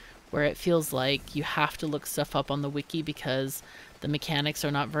 where it feels like you have to look stuff up on the wiki because the mechanics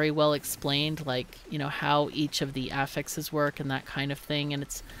are not very well explained, like, you know, how each of the affixes work and that kind of thing. And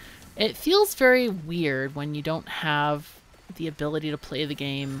it feels very weird when you don't have the ability to play the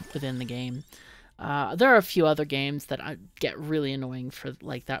game within the game. There are a few other games that get really annoying for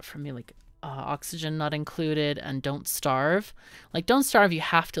like that for me, like Oxygen Not Included and Don't Starve. Like, Don't Starve, you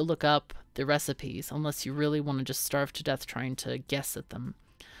have to look up the recipes unless you really want to just starve to death trying to guess at them.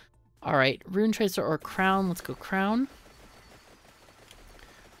 All right, Rune Tracer or Crown. Let's go Crown.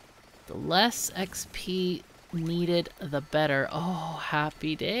 The less XP needed, the better. Oh,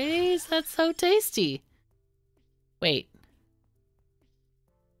 happy days. That's so tasty. Wait.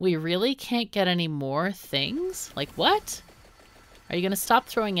 We really can't get any more things? Like, what? Are you going to stop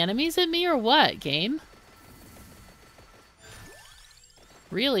throwing enemies at me or what, game?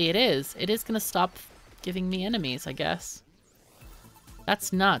 Really, it is. It is going to stop giving me enemies, I guess.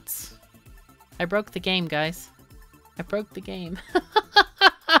 That's nuts. I broke the game, guys. I broke the game.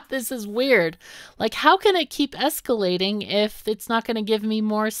 This is weird. Like, how can it keep escalating if it's not going to give me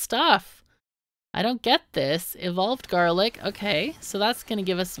more stuff? I don't get this. Evolved garlic. Okay, so that's going to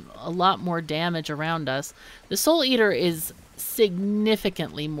give us a lot more damage around us. The Soul Eater is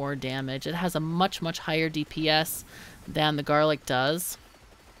significantly more damage. It has a much, much higher DPS than the garlic does.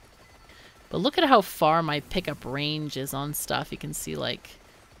 But look at how far my pickup range is on stuff. You can see, like,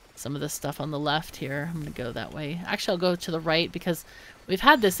 some of the stuff on the left here. I'm going to go that way. Actually, I'll go to the right because we've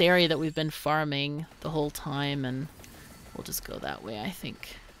had this area that we've been farming the whole time, and we'll just go that way, I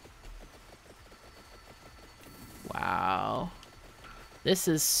think. Wow. This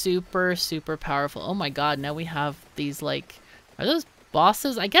is super, super powerful. Oh my god, now we have these, like... Are those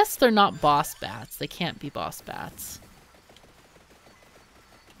bosses? I guess they're not boss bats. They can't be boss bats.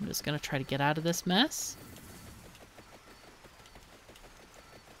 I'm just going to try to get out of this mess.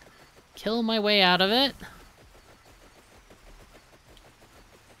 Kill my way out of it.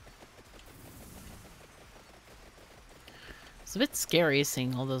 It's a bit scary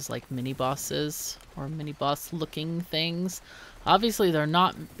seeing all those like mini bosses or mini boss looking things. Obviously they're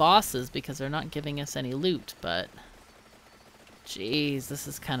not bosses because they're not giving us any loot, but jeez, this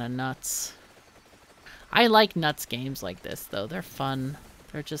is kind of nuts. I like nuts games like this though. They're fun.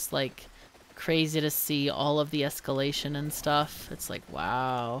 They're just like crazy to see all of the escalation and stuff. It's like,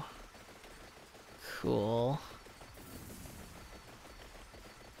 wow. Cool.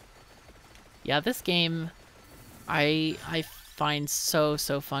 Yeah, this game I find so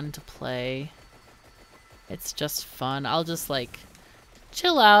fun to play. It's just fun. I'll just like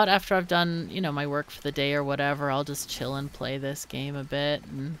chill out after I've done, you know, my work for the day or whatever. I'll just chill and play this game a bit,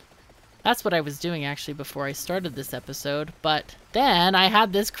 and that's what I was doing actually before I started this episode. But then I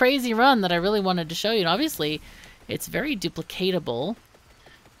had this crazy run that I really wanted to show you. And obviously, it's very duplicatable.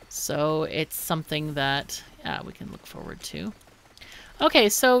 So it's something that, yeah, we can look forward to. Okay,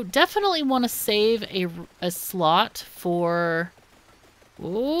 so definitely want to save a slot for...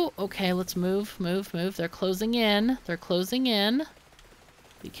 Ooh, okay, let's move. They're closing in. They're closing in.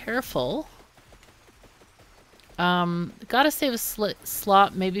 Be careful. Gotta save a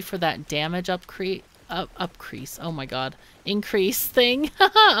slot maybe for that damage upcrease. Oh my god. Increase thing.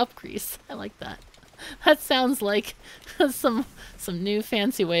 Upcrease. I like that. That sounds like some new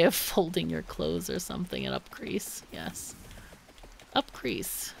fancy way of folding your clothes or something. An upcrease. Yes.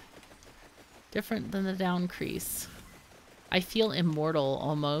 Upcrease. Different than the downcrease. I feel immortal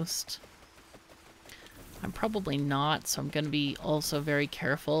almost. I'm probably not, so I'm going to be also very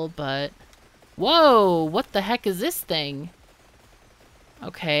careful, but... Whoa! What the heck is this thing?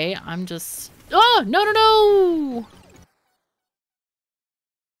 Okay, I'm just... Oh! No!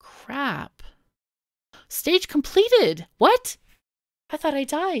 Crap. Stage completed! What? I thought I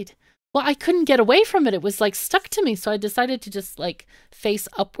died. Well, I couldn't get away from it. It was, like, stuck to me, so I decided to just, like, face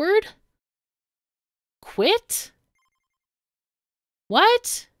upward. Quit?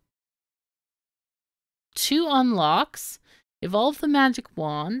 What? 2 unlocks. Evolve the magic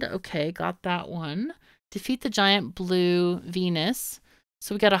wand. Okay, got that one. Defeat the giant blue Venus.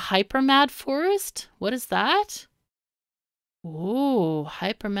 So we got a hypermad forest. What is that? Ooh,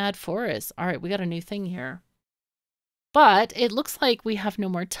 hypermad forest. All right, we got a new thing here. But it looks like we have no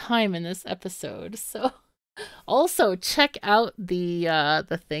more time in this episode. So also check out the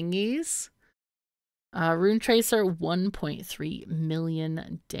thingies. Rune Tracer, 1.3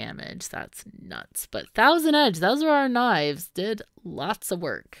 million damage. That's nuts. But Thousand Edge, those are our knives. Did lots of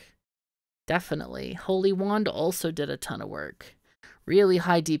work. Definitely. Holy Wand also did a ton of work. Really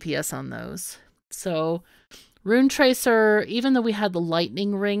high DPS on those. So, Rune Tracer, even though we had the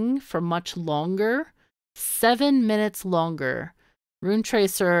lightning ring for much longer, 7 minutes longer, Rune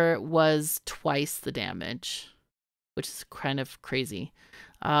Tracer was twice the damage, which is kind of crazy.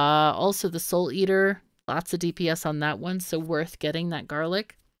 Also the Soul Eater, lots of DPS on that one, so worth getting that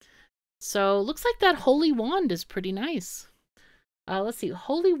garlic. So looks like that Holy Wand is pretty nice. Let's see,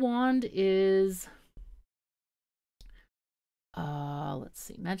 Holy Wand is, let's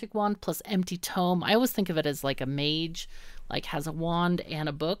see, Magic Wand plus Empty Tome. I always think of it as like a mage, like has a wand and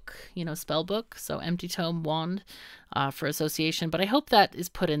a book, you know, spell book. So Empty Tome, wand for association. But I hope that is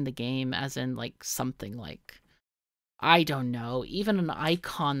put in the game as in like something like, I don't know, even an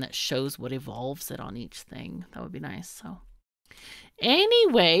icon that shows what evolves it on each thing. That would be nice. So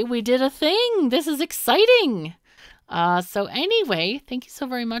anyway, we did a thing. This is exciting. So anyway, thank you so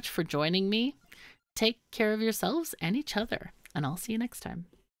very much for joining me. Take care of yourselves and each other, and I'll see you next time.